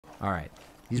Alright,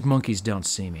 these monkeys don't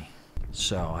see me,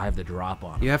 so I have the drop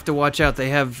on them. You have to watch out. They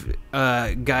have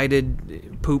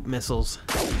guided poop missiles.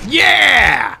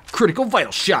 Yeah! Critical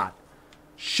vital shot.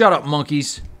 Shut up,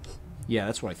 monkeys. Yeah,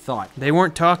 that's what I thought. They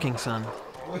weren't talking, son.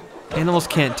 Animals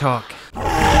can't talk.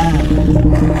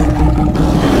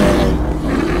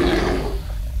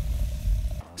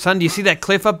 Son, do you see that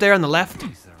cliff up there on the left?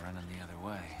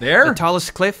 There? The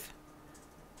tallest cliff?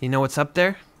 You know what's up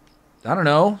there? I don't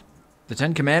know. The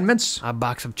 10 Commandments? A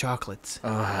box of chocolates.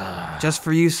 Just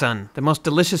for you, son. The most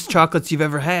delicious chocolates you've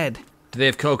ever had. Do they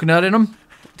have coconut in them?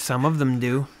 Some of them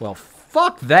do. Well,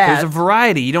 fuck that. There's a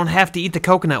variety. You don't have to eat the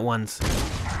coconut ones.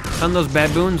 Son, those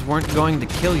baboons weren't going to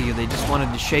kill you. They just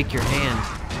wanted to shake your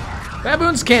hand.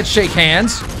 Baboons can't shake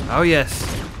hands. Oh, yes.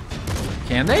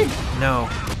 Can they? No.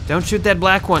 Don't shoot that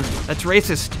black one. That's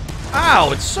racist.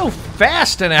 Ow, it's so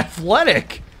fast and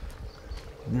athletic.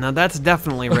 No, that's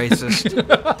definitely racist.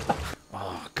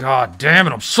 Oh, god damn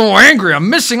it, I'm so angry. I'm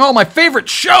missing all my favorite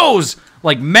shows,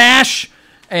 like MASH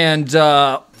and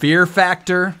Fear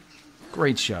Factor.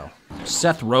 Great show.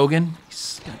 Seth Rogen,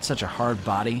 he's got such a hard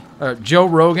body. Joe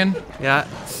Rogan. Yeah,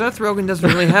 Seth Rogen doesn't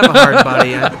really have a hard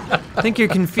body. I think you're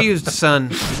confused,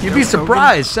 son. You'd be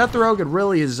surprised. Seth Rogen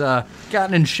really has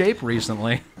gotten in shape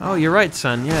recently. Oh, you're right,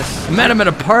 son, yes. I met him at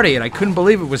a party and I couldn't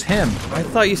believe it was him. I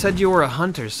thought you said you were a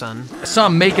hunter, son. I saw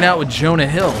him making out with Jonah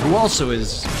Hill, who also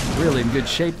is really in good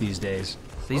shape these days.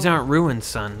 These aren't ruins,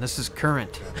 son. This is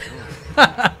current.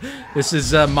 This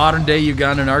is modern day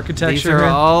Ugandan architecture. These are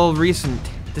all recent.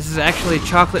 This is actually a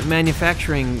chocolate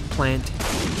manufacturing plant.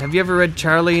 Have you ever read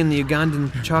Charlie and the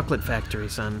Ugandan Chocolate Factory,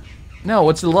 son? No,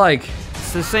 what's it like?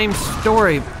 It's the same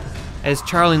story as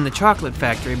Charlie and the Chocolate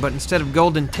Factory, but instead of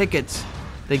golden tickets,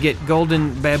 they get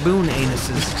golden baboon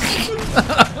anuses.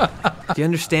 Do you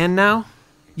understand now?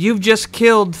 You've just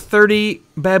killed 30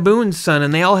 baboons, son,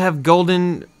 and they all have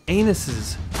golden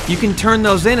anuses. You can turn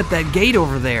those in at that gate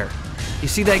over there. You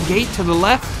see that gate to the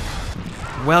left?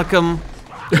 Welcome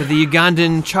to the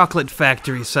Ugandan Chocolate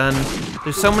Factory, son.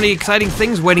 There's so many exciting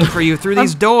things waiting for you through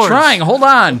these doors. Trying, hold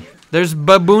on. There's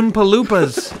Baboon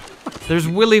Paloopas. There's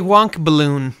Willy Wonka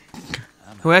Balloon,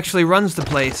 who actually runs the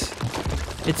place.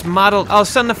 It's modeled. Oh,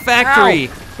 son, the factory.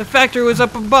 Ow. The factory was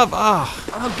up above.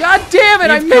 Oh, god damn it,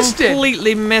 I missed it.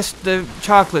 Completely missed the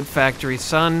chocolate factory,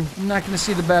 son. I'm not gonna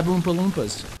see the baboon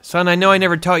palumpas. Son, I know I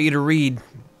never taught you to read.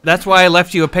 That's why I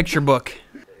left you a picture book.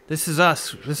 This is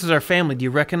us. This is our family. Do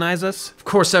you recognize us? Of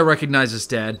course I recognize this,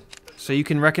 Dad. So you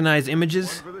can recognize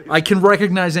images? I can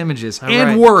recognize images and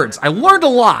right. words. I learned a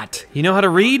lot. You know how to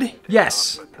read?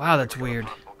 Yes. Wow, that's weird.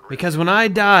 Because when I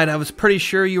died, I was pretty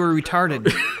sure you were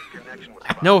retarded.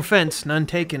 No offense, none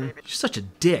taken. You're such a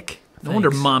dick. No Thanks.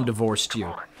 wonder Mom divorced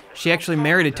you. She actually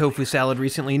married a tofu salad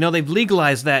recently. You know, they've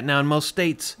legalized that now in most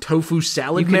states. Tofu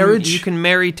salad marriage? You can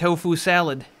marry tofu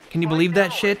salad. Can you believe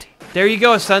that shit? There you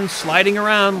go, son, sliding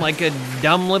around like a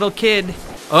dumb little kid.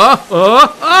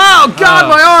 Oh, God,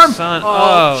 my arm! Son,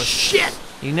 oh, shit!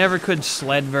 You never could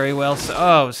sled very well, so,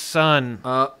 oh, son.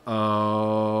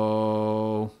 Uh-oh.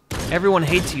 Everyone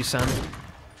hates you, son.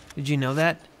 Did you know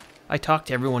that? I talk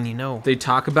to everyone you know. They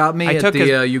talk about me at the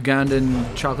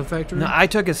Ugandan chocolate factory? No, I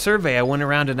took a survey. I went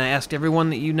around and I asked everyone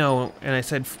that you know, and I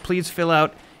said, please fill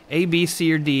out A, B,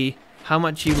 C, or D, how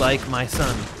much you like my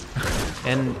son.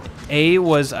 And A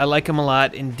was, I like him a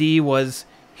lot, and D was,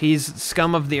 he's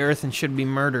scum of the earth and should be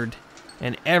murdered.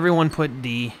 And everyone put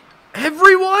D.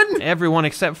 Everyone? Everyone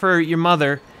except for your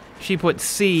mother. She put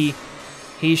C,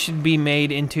 he should be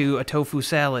made into a tofu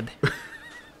salad.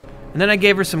 And then I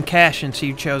gave her some cash and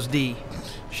she chose D.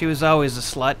 She was always a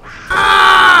slut.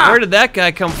 Ah! Where did that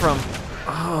guy come from?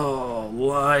 Oh,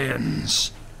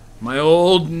 lions. My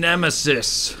old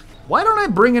nemesis. Why don't I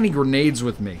bring any grenades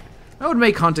with me? That would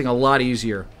make hunting a lot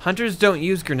easier. Hunters don't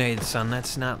use grenades, son.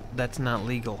 That's not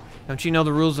legal. Don't you know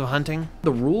the rules of hunting?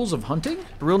 The rules of hunting?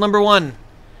 Rule number 1,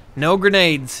 no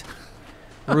grenades.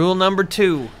 Rule number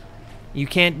 2, you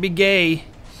can't be gay.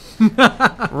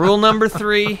 Rule number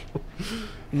 3,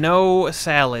 no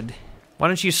salad. Why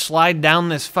don't you slide down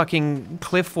this fucking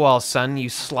cliff wall, son, you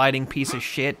sliding piece of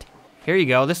shit? Here you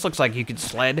go. This looks like you could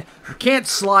sled. You can't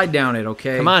slide down it,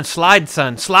 okay? Come on, slide,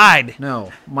 son. Slide.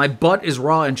 No, my butt is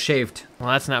raw and shaved. Well,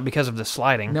 that's not because of the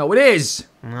sliding. No, it is.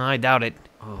 No, I doubt it.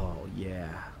 Oh, yeah.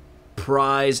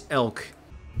 Prize elk.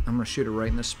 I'm gonna shoot it right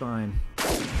in the spine.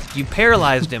 You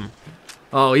paralyzed him.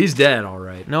 Oh, he's dead, all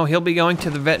right. No, he'll be going to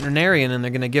the veterinarian and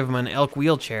they're gonna give him an elk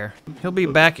wheelchair. He'll be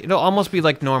back. It'll almost be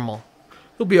like normal.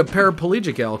 He'll be a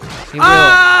paraplegic elk. He will.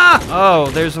 Ah! Oh,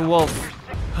 there's a wolf.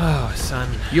 Oh, son.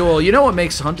 You know what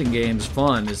makes hunting games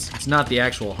fun is it's not the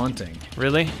actual hunting.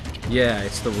 Really? Yeah,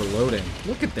 it's the reloading.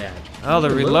 Look at that. Oh, the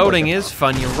reloading is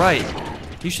fun. You're right.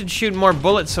 You should shoot more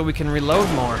bullets so we can reload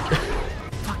more.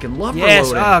 Fucking love Yes.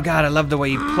 reloading. Oh God, I love the way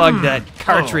you plug that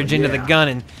cartridge into the gun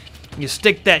and you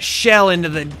stick that shell into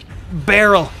the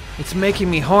barrel. It's making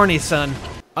me horny, son.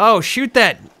 Oh, shoot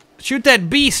that! Shoot that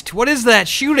beast! What is that?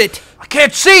 Shoot it! I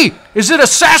can't see! Is it a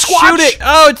Sasquatch? Shoot it!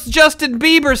 Oh, it's Justin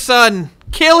Bieber, son!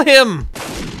 Kill him!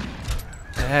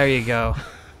 There you go.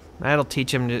 That'll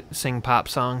teach him to sing pop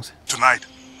songs. Tonight,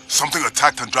 something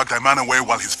attacked and dragged a man away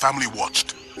while his family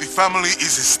watched. The family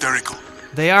is hysterical.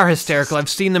 They are hysterical. I've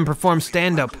seen them perform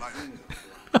stand-up.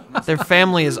 Their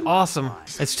family is awesome.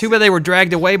 It's too bad they were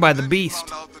dragged away by the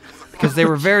beast, because they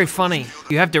were very funny.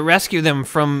 You have to rescue them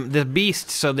from the beast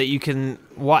so that you can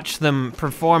watch them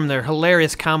perform their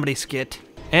hilarious comedy skit.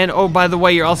 And, oh, by the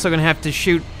way, you're also going to have to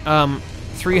shoot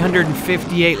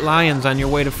 358 lions on your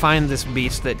way to find this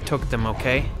beast that took them,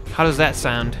 okay? How does that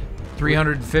sound?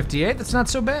 358? That's not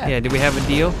so bad. Yeah, do we have a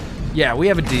deal? Yeah, we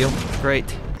have a deal.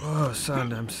 Great. Oh,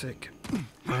 son, I'm sick.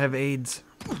 I have AIDS.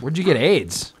 Where'd you get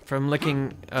AIDS? From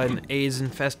licking an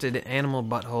AIDS-infested animal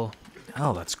butthole.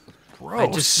 Oh, that's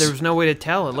gross. There's no way to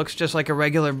tell. It looks just like a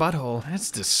regular butthole.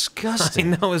 That's I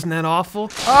disgusting. know, isn't that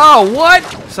awful? Oh, what?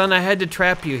 Son, I had to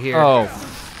trap you here. Oh,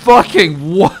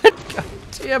 fucking what? God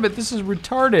damn it, this is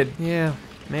retarded. Yeah,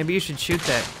 maybe you should shoot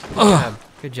that. Good job.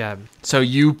 Good job. So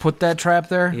you put that trap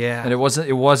there? Yeah. And it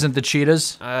wasn't the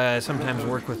cheetahs? I sometimes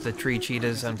work with the tree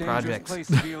cheetahs on projects.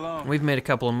 We've made a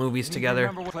couple of movies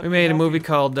together. We made a movie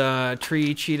called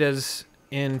Tree Cheetahs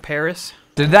in Paris.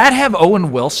 Did that have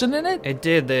Owen Wilson in it? It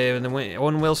did.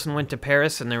 Owen Wilson went to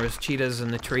Paris and there was cheetahs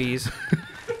in the trees.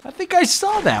 I think I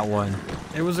saw that one.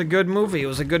 It was a good movie. It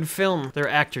was a good film. They're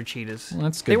actor cheetahs. Well,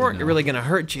 that's good They to weren't know. really going to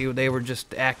hurt you. They were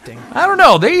just acting. I don't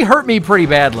know. They hurt me pretty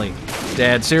badly,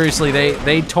 Dad. Seriously,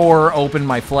 they tore open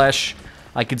my flesh.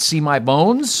 I could see my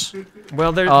bones.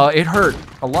 Well, It hurt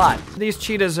a lot. these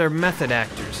cheetahs are method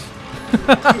actors.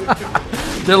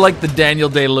 They're like the Daniel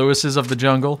Day-Lewises of the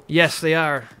jungle. Yes, they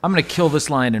are. I'm gonna kill this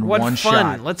lion in What one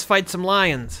fun. shot. Let's fight some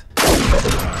lions.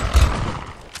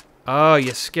 Oh,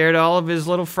 you scared all of his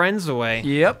little friends away.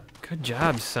 Yep. Good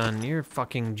job, son. You're a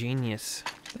fucking genius.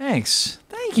 Thanks.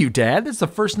 Thank you, Dad. That's the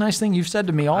first nice thing you've said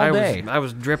to me all day. I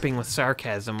was dripping with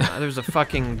sarcasm. There's a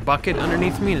fucking bucket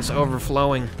underneath me and it's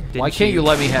overflowing. Why can't you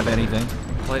let me have anything?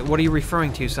 What are you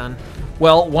referring to, son?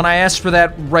 Well, when I asked for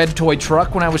that red toy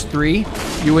truck when I was 3,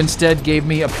 you instead gave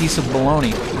me a piece of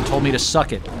bologna and told me to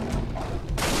suck it.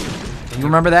 You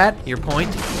remember that? Your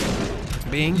point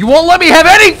being? You won't let me have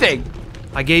anything!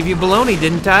 I gave you bologna,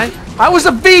 didn't I? I was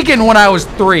a vegan when I was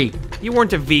 3. You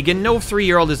weren't a vegan. No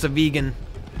 3-year-old is a vegan.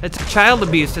 It's child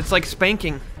abuse. It's like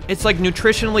spanking. It's like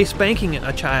nutritionally spanking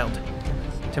a child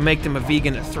to make them a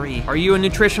vegan at 3. Are you a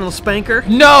nutritional spanker?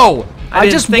 No! I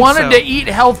didn't just think wanted so. to eat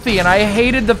healthy, and I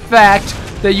hated the fact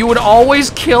that you would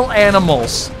always kill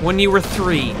animals. When you were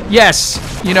 3.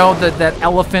 Yes, you know, that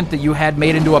elephant that you had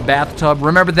made into a bathtub.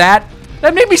 Remember that?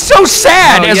 That made me so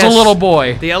sad Oh, as a yes. little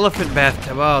boy. The elephant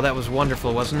bathtub. Oh, that was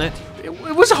wonderful, wasn't it? It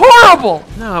was horrible.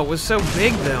 No, it was so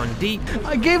big, though, and deep.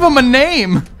 I gave him a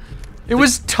name. It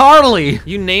was Tarly.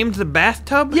 You named the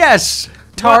bathtub? Yes,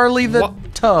 Tarly the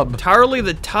What? tub. Tarly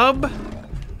the tub?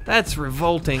 That's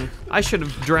revolting. I should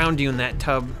have drowned you in that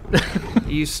tub.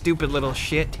 You stupid little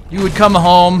shit. You would come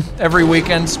home every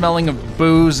weekend smelling of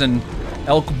booze and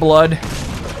elk blood,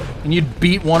 and you'd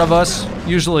beat one of us,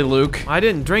 usually Luke. I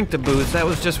didn't drink the booze. That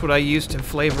was just what I used to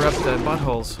flavor up the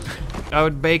buttholes. I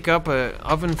would bake up an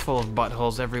oven full of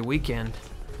buttholes every weekend.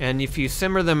 And if you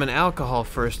simmer them in alcohol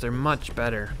first, they're much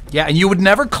better. Yeah, and you would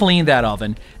never clean that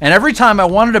oven. And every time I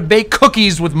wanted to bake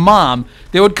cookies with Mom,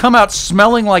 they would come out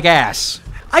smelling like ass.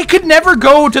 I could never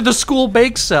go to the school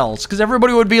bake sales, because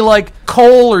everybody would be like,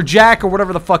 Cole or Jack or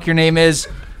whatever the fuck your name is,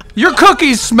 your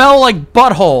cookies smell like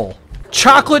butthole.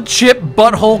 Chocolate chip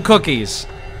butthole cookies.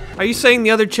 Are you saying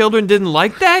the other children didn't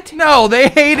like that? No, they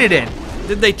hated it.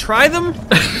 Did they try them?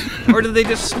 Or did they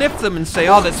just sniff them and say,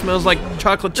 oh, that smells like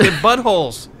chocolate chip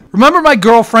buttholes? Remember my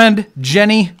girlfriend,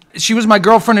 Jenny? She was my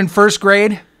girlfriend in 1st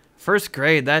grade. First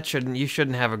grade, you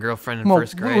shouldn't have a girlfriend in Well,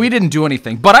 first grade. we didn't do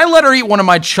anything, but I let her eat one of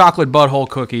my chocolate butthole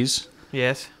cookies,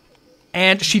 Yes.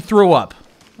 and she threw up.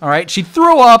 All right, she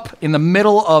threw up in the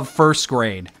middle of 1st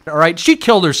grade. All right, she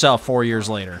killed herself 4 years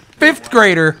later. 5th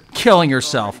grader killing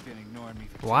herself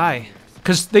Why?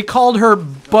 because they called her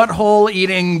butthole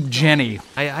eating Jenny.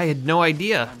 I had no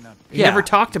idea. You Yeah. never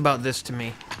talked about this to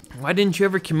me. Why didn't you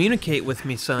ever communicate with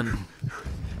me, son?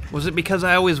 Was it because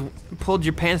I always pulled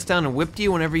your pants down and whipped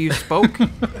you whenever you spoke?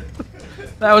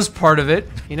 That was part of it.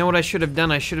 You know what I should have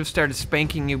done? I should have started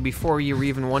spanking you before you were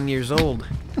even 1 year old.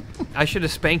 I should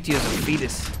have spanked you as a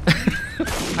fetus.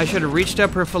 I should have reached up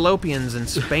her fallopians and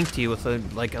spanked you with a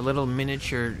little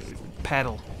miniature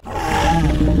paddle.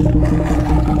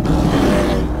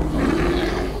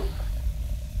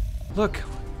 Look,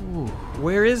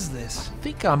 where is this? I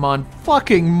think I'm on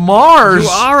fucking Mars. You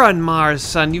are on Mars,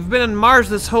 son. You've been on Mars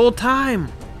this whole time.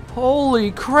 Holy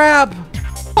crap.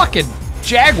 Fucking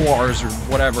jaguars or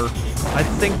whatever. I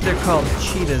think they're called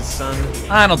cheetahs, son.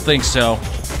 I don't think so.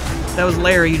 That was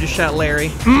Larry. You just shot Larry.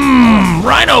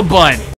 Rhino butt.